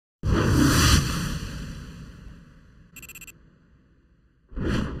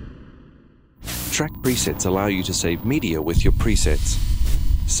Track presets allow you to save media with your presets.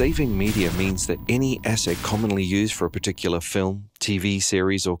 Saving media means that any asset commonly used for a particular film, TV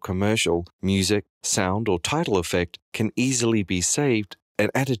series or commercial, music, sound or title effect can easily be saved and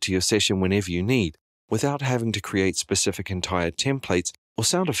added to your session whenever you need, without having to create specific entire templates or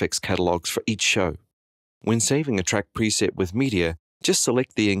sound effects catalogs for each show. When saving a track preset with media, just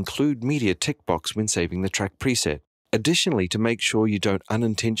select the Include Media tick box when saving the track preset. Additionally, to make sure you don't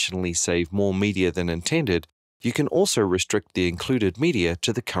unintentionally save more media than intended, you can also restrict the included media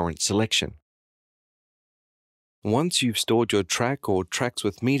to the current selection. Once you've stored your track or tracks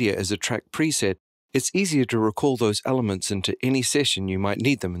with media as a track preset, it's easier to recall those elements into any session you might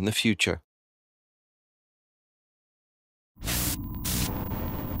need them in the future.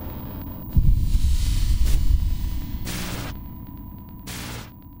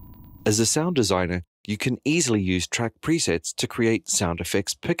 As a sound designer, you can easily use track presets to create sound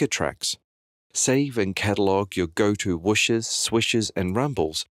effects picker tracks. Save and catalog your go-to whooshes, swishes, and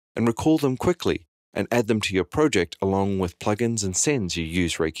rumbles, and recall them quickly, and add them to your project along with plugins and sends you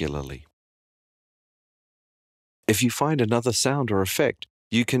use regularly. If you find another sound or effect,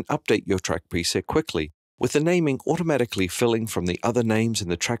 you can update your track preset quickly, with the naming automatically filling from the other names in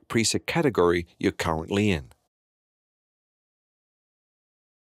the track preset category you're currently in.